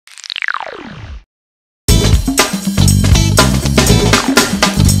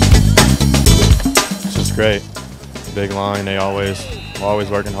great. Big line. They always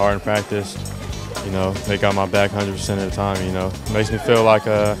working hard in practice. You know, they got my back 100% of the time. You know, it makes me feel like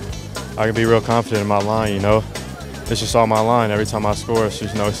I can be real confident in my line. You know, it's just all my line. Every time I score, it's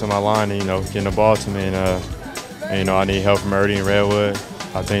just it's in my line. And, you know, getting the ball to me, and you know, I need help from Erich and Redwood.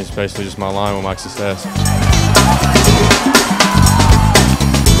 I think it's basically just my line with my success.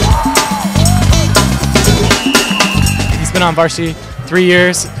 He's been on varsity 3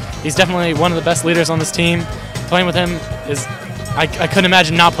 years. He's definitely one of the best leaders on this team. Playing with him is, I couldn't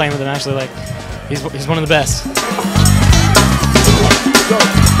imagine not playing with him, actually. Like, he's one of the best.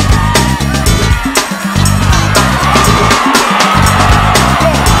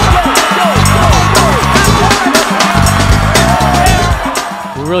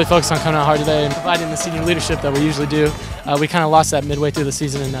 We're really focused on coming out hard today and providing the senior leadership that we usually do. We kind of lost that midway through the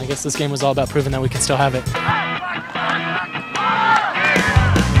season, and I guess this game was all about proving that we can still have it.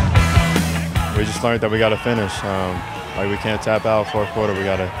 We just learned that we got to finish. Like, we can't tap out fourth quarter. We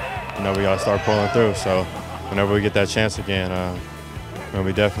got to start pulling through. So whenever we get that chance again,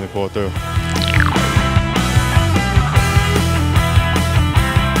 we definitely pull through.